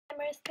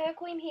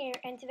CleverQueen here,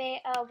 and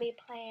today I'll be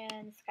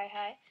playing Sky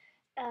High.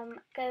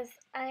 Because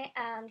I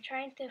am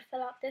trying to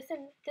fill up this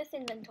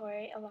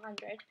inventory of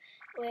 100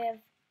 with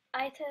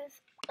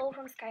items all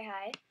from Sky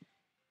High,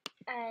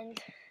 and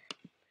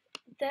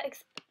the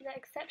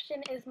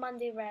exception is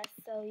Monday Rest,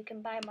 so you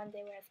can buy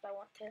Monday Rest if I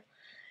want to.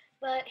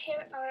 But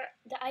here are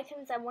the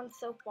items I won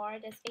so far.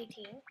 There's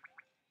 18.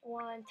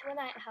 Won 2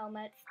 night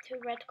helmets, 2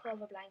 red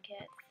clover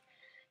blankets,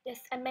 this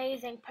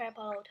amazing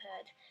purple old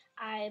hood.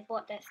 I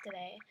bought this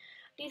today.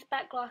 These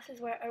back glasses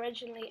were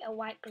originally a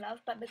white glove,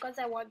 but because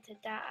I wanted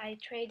that, I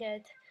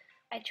traded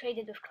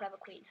with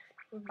CleverQueen,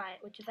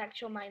 which is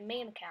actually my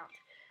main account.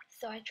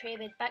 So I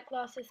traded back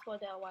glasses for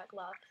the white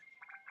gloves.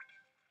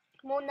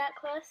 Moon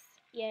necklace,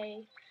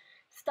 yay.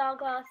 Star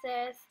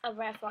glasses, a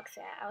rare fox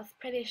hair. I was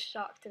pretty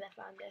shocked when I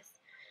found this.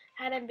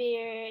 Hat and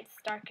beard,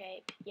 star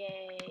cape,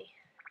 yay.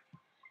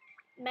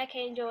 Mech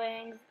angel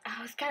wings.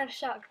 I was kind of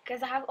shocked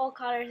because I have all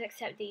colors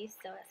except these,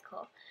 so that's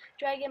cool.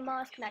 Dragon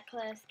mask,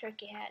 necklace,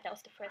 turkey hat, that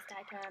was the first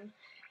item.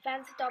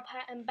 Fancy top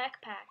hat and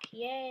backpack,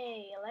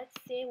 yay! Let's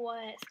see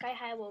what Sky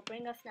High will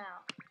bring us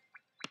now.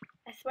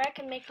 I swear I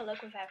can make a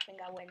look with everything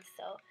I win,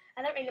 so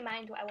I don't really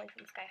mind what I win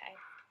from Sky High.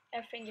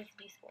 Everything is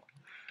useful.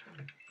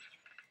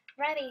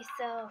 Ready,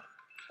 so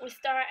we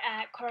start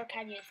at Coral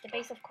Canyons, the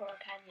base of Coral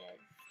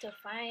Canyons, to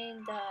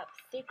find the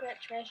secret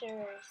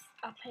treasures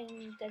up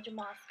in the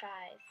Jamal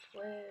skies.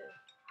 Woo.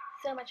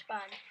 So much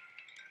fun.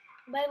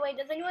 By the way,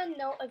 does anyone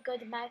know a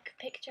good Mac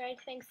picture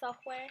editing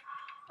software?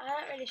 I'm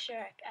not really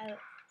sure.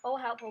 All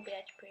help will be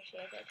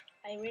appreciated.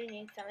 I really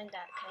need something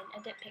that can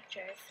edit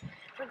pictures.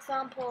 For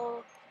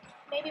example,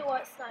 maybe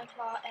what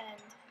Snipeclaw and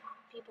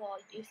people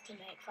used to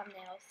make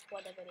thumbnails for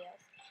their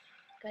videos.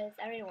 Because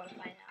I really want to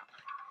find out.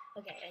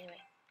 Okay, anyway.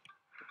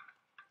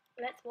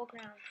 Let's walk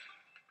around.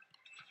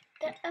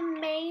 The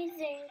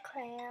amazing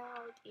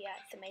cloud. Yeah,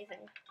 it's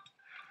amazing.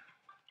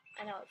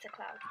 I know, it's a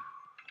cloud.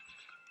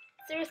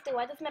 Seriously,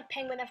 why does my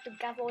penguin have to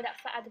gather all that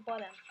fat at the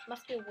bottom?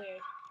 Must be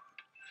weird.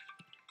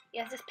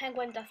 Yes, this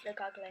penguin does look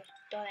ugly.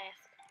 Don't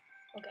ask.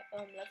 Okay,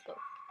 let's go.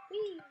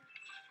 Whee!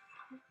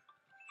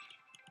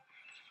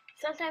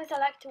 Sometimes I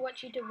like to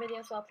watch YouTube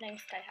videos while playing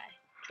Sky High.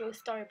 True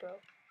story, bro.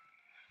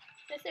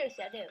 No,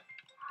 seriously, I do.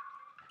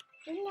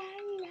 La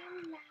la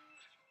la.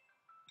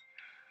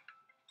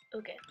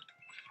 Okay.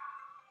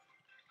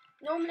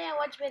 Normally I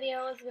watch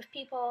videos with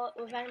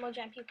Animal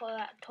Jam people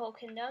that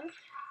talk in them,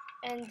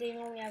 and they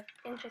normally have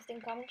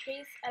interesting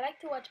commentaries. I like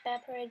to watch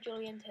Pepper,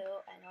 Julian too,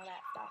 and all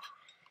that stuff.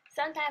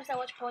 Sometimes I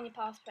watch Pony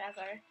Paws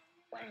Forever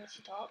when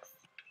she talks,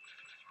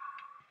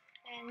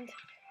 and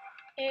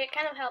it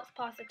kind of helps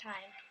pass the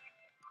time.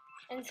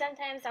 And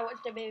sometimes I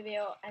watch the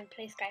video and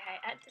play Sky High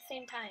at the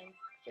same time,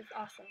 which is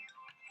awesome.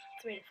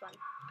 It's really fun.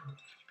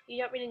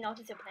 You don't really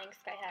notice you're playing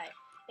Sky High.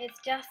 It's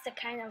just a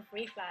kind of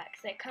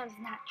reflex that comes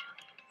naturally.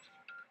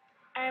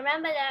 I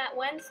remember that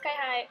when Sky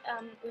High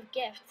with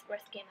gifts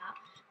first came out,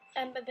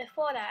 but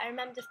before that I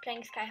remember just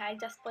playing Sky High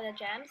just for the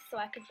gems, so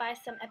I could buy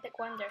some Epic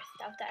Wonder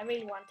stuff that I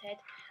really wanted,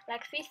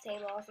 like feast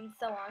tables and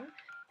so on.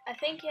 I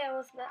think I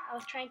was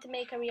trying to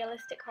make a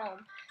realistic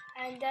home,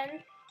 and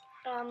then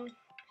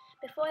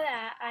before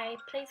that I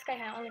played Sky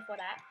High only for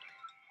that.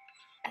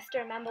 I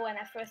still remember when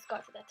I first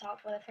got to the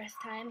top for the first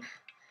time.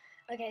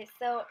 Okay,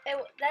 so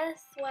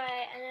that's why,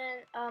 and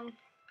then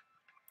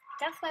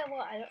that's why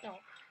what, I don't know.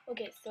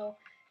 Okay, so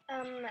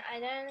I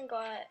then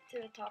got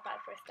to the top at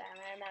the first time.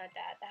 I remember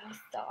that. That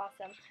was so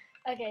awesome.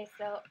 Okay,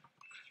 so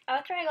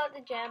after I got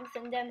the gems,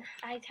 and then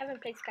I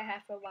haven't played Sky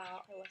High for a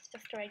while. It was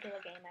just a regular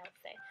game, I would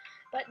say.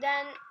 But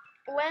then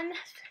when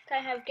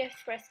Sky High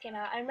Gifts first came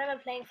out, I remember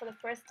playing for the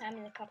first time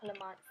in a couple of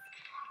months.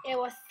 It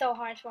was so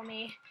hard for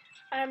me.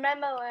 I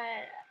remember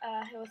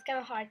when it was kind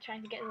of hard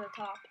trying to get to the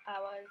top.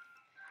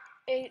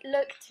 It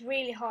looked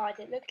really hard.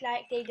 It looked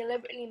like they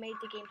deliberately made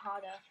the game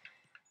harder.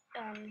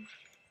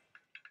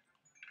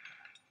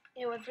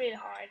 It was really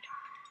hard.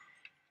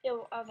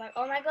 I was like,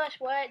 oh my gosh,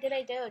 what did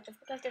I do? Just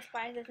because there's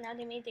prizes now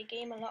they made the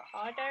game a lot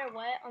harder?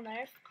 What on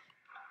earth?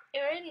 It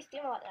really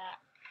seemed like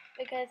that.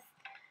 Because,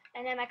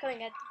 and then I couldn't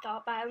get to the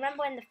top. But I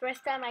remember when the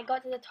first time I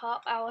got to the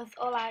top, I was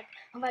all like,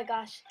 oh my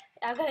gosh,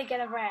 I'm gonna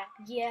get a rare.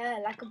 Yeah,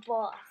 like a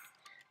boss.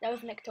 That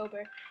was in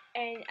October.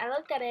 And I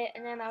looked at it,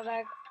 and then I was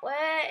like,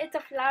 what? It's a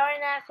flower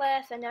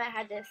necklace. And then I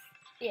had this,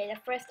 yeah, the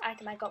first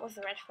item I got was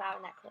a red flower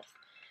necklace.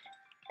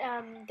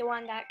 The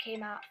one that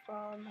came out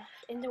from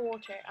in the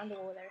water,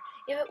 underwater.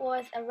 If it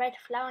was a red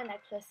flower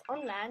necklace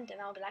on land, then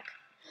I'll be like,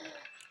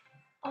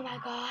 oh my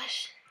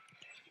gosh,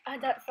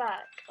 that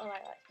sucked. Oh my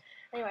gosh.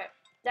 Anyway,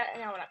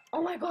 and I was like,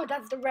 oh my god,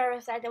 that's the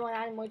rarest item on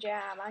Animal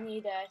Jam. I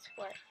need it.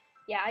 But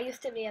yeah, I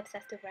used to be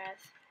obsessed with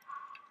rares.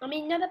 I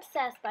mean, not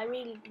obsessed, but I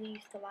really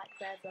used to like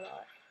rares a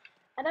lot.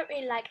 I don't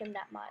really like them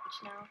that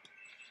much now.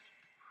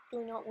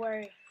 Do not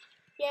worry.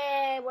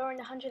 Yay, we're on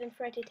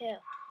 132.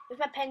 If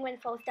my penguin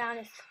falls down,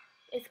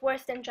 it's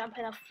worse than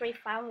jumping off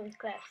 3,000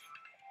 cliffs.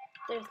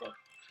 Seriously.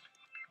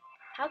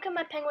 How can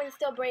my penguin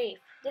still breathe?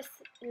 This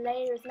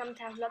layer is meant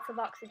to have lots of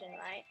oxygen,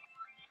 right?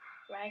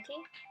 Righty?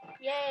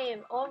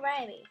 Yay,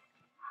 alrighty.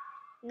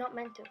 Not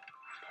meant to.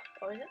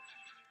 Or is it?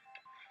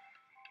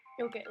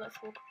 Okay,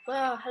 let's walk.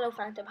 Well, hello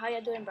Phantom, how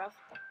you doing, bruv?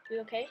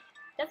 You okay?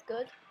 That's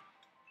good.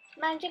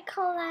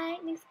 Magical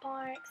lightning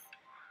sparks.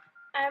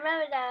 I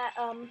remember that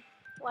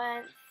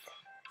once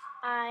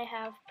I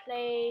have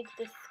played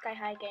this Sky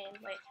High game.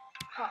 Wait,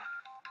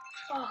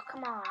 oh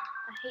come on!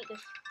 I hate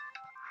this.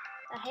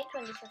 I hate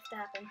when this has to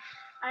happen.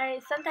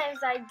 Sometimes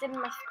I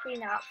dim my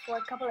screen out for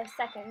a couple of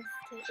seconds.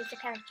 It's a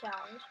kind of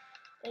challenge.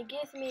 It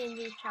gives me a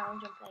new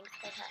challenge when playing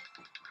Sky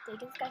High.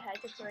 Taking Sky High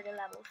to further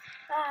levels.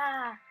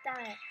 Ah,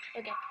 damn it.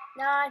 Okay,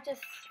 now I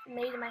just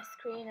made my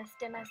screen as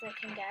dim as it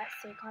can get,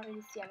 so you can't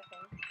really see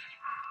anything.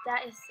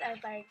 That is a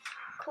very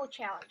cool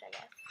challenge, I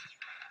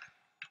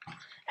guess.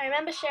 I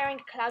remember sharing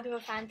a cloud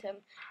with a phantom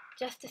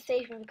just to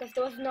save me because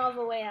there was no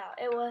other way out.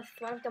 It was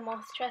one of the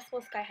most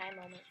stressful Sky High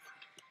moments.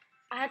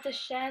 I had to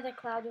share the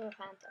cloud with a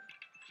phantom.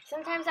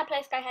 Sometimes I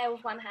play Sky High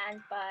with one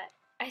hand, but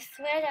I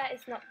swear that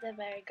it's not a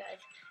very good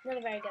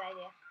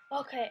idea.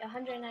 Okay,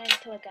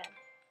 192 again.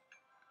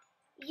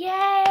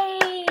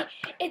 Yay!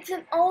 It's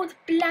an old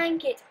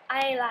blanket.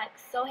 I like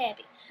so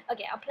happy.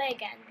 Okay, I'll play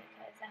again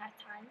because I have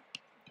time.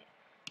 Okay.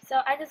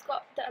 So I just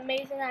got the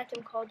amazing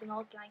item called an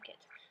old blanket.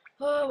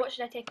 Oh, what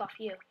should I take off?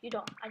 You. You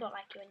don't. I don't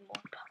like you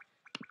anymore.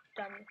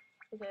 Done.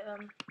 Okay,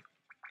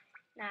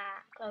 nah,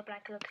 old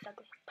blanket looks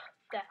ugly.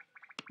 There.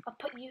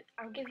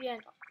 I'll give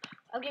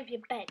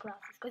you bed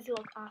glasses because you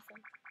look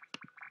awesome.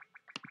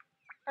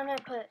 I'm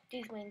gonna put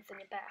these wings in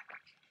your back.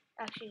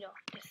 Actually, no,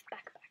 just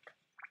backpack.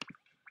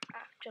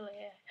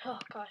 Actually, oh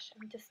gosh, I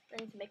need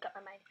to make up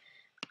my mind.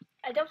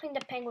 I don't think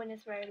the penguin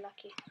is very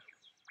lucky.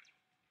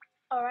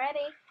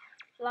 Alrighty,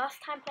 last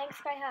time playing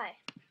Sky High.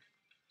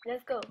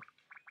 Let's go.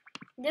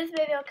 This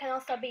video can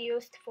also be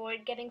used for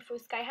getting through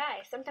Sky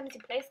High. Sometimes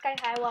you play Sky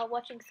High while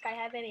watching Sky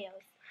High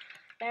videos.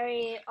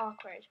 Very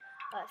awkward,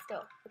 but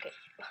still. Okay,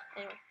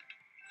 anyway.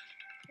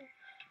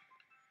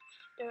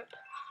 Derp.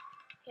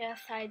 Yes,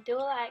 I do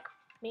like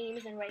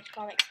memes and rage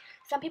comics.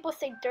 Some people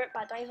say dirt,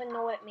 but I don't even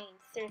know what it means.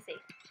 Seriously.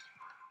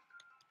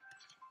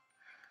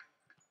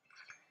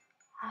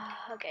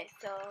 Okay,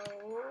 so...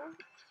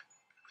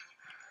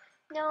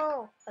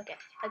 No! Okay,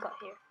 I got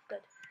here. Good.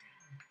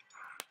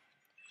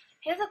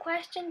 Here's a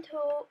question to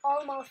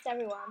almost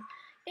everyone.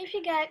 If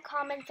you get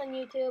comments on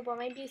YouTube, or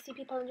maybe you see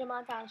people in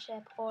Jamal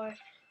Township, or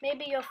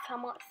maybe you're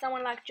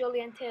someone like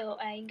Julian too,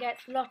 and you get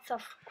lots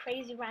of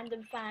crazy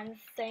random fans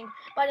saying,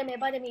 Buddy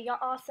me, you're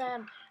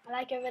awesome, I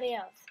like your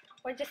videos.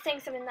 Or just saying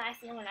something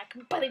nice and they're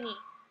like, Buddy me.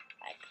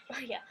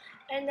 Like, yeah.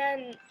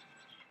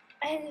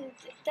 And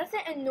does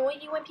it annoy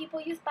you when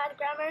people use bad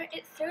grammar?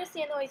 It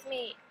seriously annoys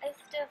me. It's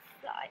just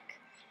like,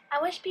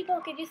 I wish people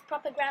could use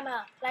proper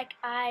grammar like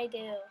I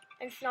do,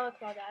 and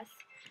Snowclaw does.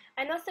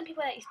 I know some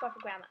people that use proper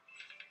grammar.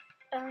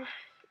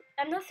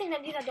 I'm not saying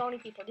that these are the only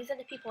people. These are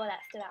the people that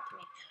stood out to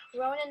me.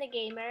 Ronan the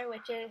Gamer,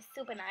 which is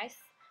super nice,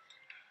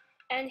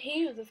 and he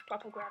uses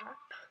proper grammar.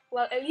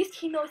 Well, at least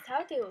he knows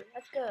how to.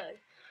 That's good.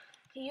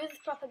 He uses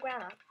proper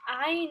grammar.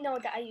 I know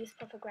that I use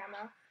proper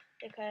grammar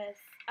because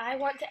I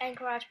want to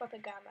encourage proper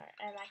grammar,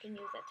 and I can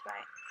use it,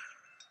 right?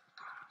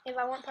 If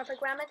I want proper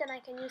grammar, then I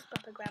can use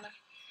proper grammar.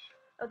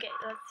 Okay,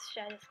 let's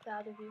share this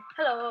cloud with you.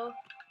 Hello.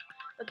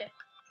 Okay.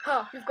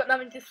 Oh, you've got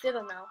nothing to sit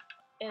on now,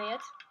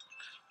 idiot.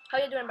 How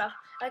you doing, bruv?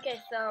 Okay,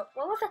 so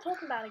what was I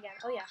talking about again?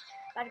 Oh yeah,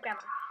 bad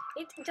grammar.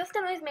 It just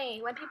annoys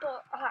me when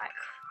people are like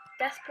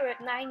desperate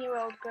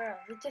 9-year-old girls.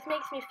 It just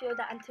makes me feel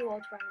that I'm too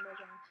old for Animal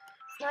Jam.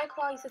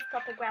 Snowclaw uses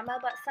proper grammar,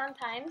 but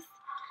sometimes,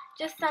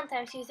 just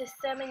sometimes, she uses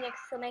so many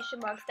exclamation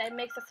marks that it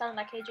makes her sound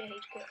like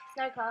AJHQ.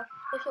 Snowclaw,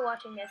 if you're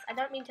watching this, I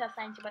don't mean to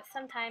offend you, but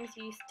sometimes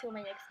you use too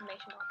many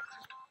exclamation marks.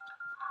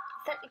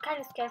 It kind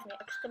of scares me.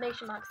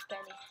 Exclamation marks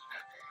scare me.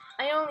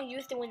 I only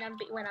use them when I'm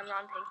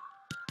ranting.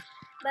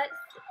 But,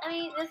 I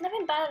mean, there's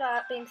nothing bad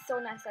about being so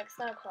nice like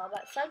Snowclaw,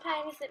 but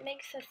sometimes it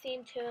makes her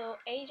seem too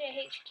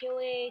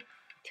AJHQ-y,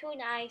 too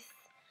nice.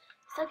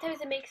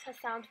 Sometimes it makes her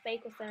sound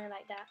fake or something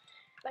like that.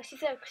 But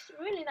she's a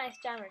really nice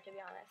jammer, to be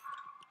honest.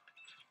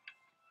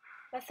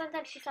 But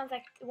sometimes she sounds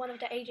like one of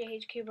the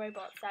AJHQ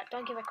robots that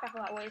don't give a crap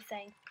about what you're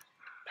saying.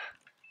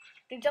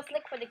 They just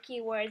look for the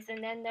keywords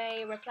and then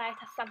they reply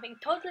to something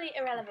totally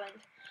irrelevant.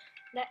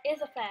 That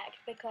is a fact,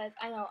 because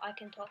I know I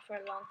can talk for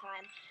a long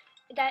time.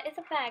 That is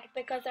a fact,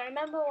 because I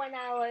remember when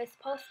I was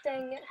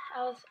posting,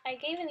 I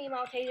gave an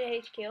email to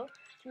AJHQ to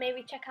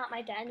maybe check out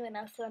my den when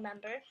I was still a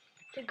member,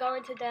 to go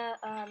into the,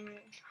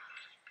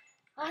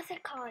 what's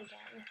it called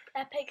again?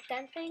 Epic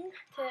Den thing?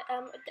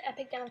 The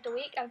Epic Den of the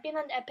Week. I've been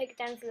on the Epic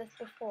Dens list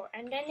before,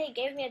 and then they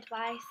gave me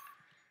advice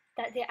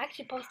that they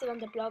actually posted on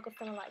the blog or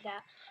something like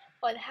that,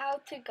 on how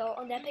to go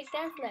on the Epic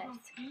Dens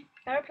list.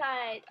 I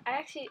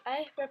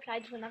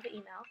replied to another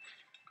email,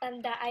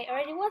 that I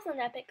already was on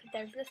the Epic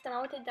Dens list, and I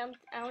wanted them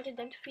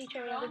to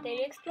feature me on the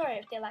Daily Explorer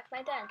if they liked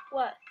my den.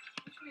 What?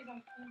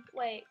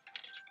 Wait.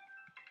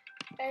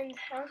 And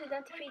I wanted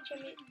them to feature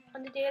me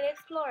on the Daily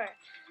Explorer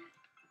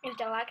if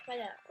they liked my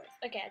den, of course.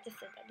 Okay, I just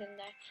said that, didn't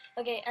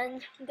I? Okay,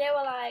 and they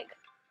were like,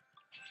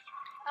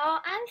 "Oh,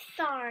 I'm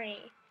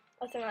sorry,"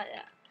 or something like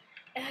that.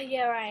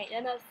 Yeah, right.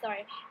 I'm not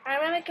sorry. I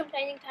remember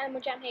complaining to Animal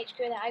Jam HQ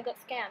that I got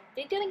scammed.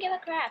 They didn't give a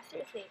crap,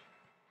 seriously.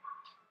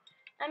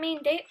 I mean,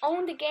 they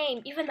own the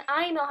game. Even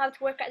I know how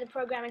to work out the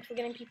programming for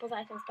getting people's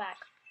items back.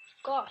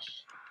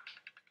 Gosh.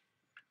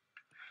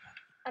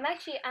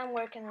 I'm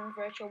working in a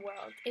virtual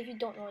world, if you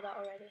don't know that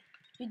already.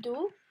 You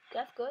do?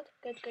 That's good.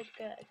 Good.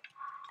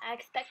 I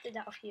expected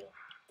that of you,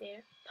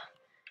 dear.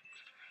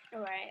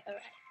 Alright.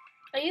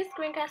 I use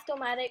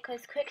Screencast-O-Matic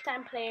because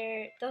QuickTime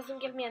Player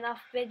doesn't give me enough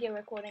video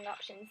recording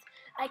options.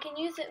 I can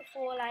use it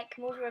for like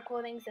movie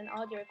recordings and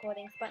audio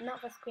recordings, but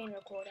not for screen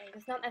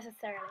recordings, not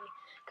necessarily.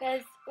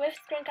 Because with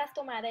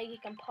Screencast-O-Matic, you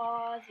can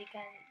pause, you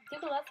can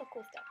do lots of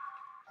cool stuff.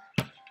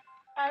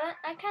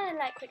 I kind of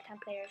like QuickTime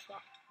Player as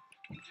well.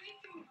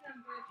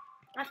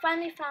 I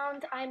finally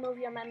found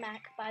iMovie on my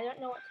Mac, but I don't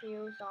know what to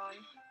use on.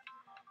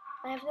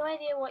 I have no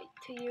idea what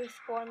to use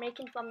for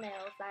making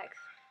thumbnails, like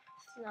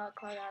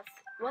Sarcasm.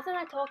 Wasn't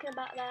I talking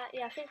about that?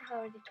 Yeah, I think I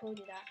already told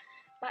you that.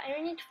 But I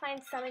really need to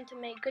find something to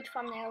make good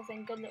thumbnails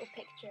and good little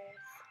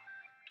pictures.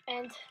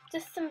 And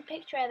just some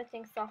picture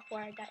editing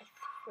software that is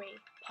free.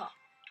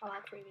 I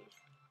like freebies.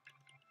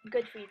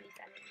 Good freebies,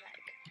 I mean,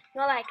 like.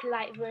 Not like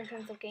light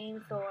versions of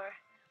games or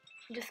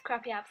just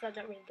crappy apps that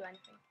don't really do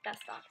anything. That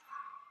sucks.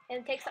 And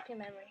it takes up your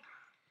memory.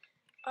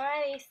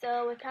 Alrighty,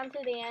 so we come to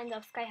the end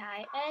of Sky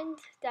High, and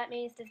that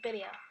means this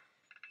video.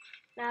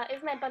 Now,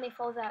 if my bunny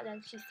falls out,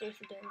 then she's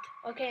seriously doomed.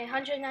 Okay,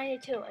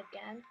 192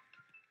 again.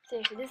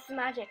 Seriously, this is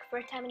magic.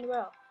 Third time in a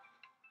row.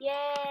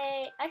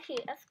 Yay! Actually,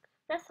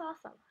 that's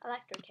awesome. I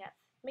like their cats.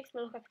 Makes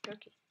me look like a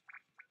turkey.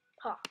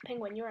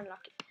 Penguin, you're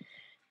unlucky.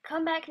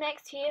 Come back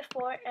next year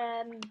for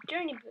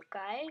journey book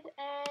guide,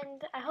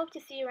 and I hope to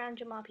see you around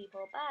Jamal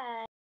people.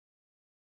 Bye!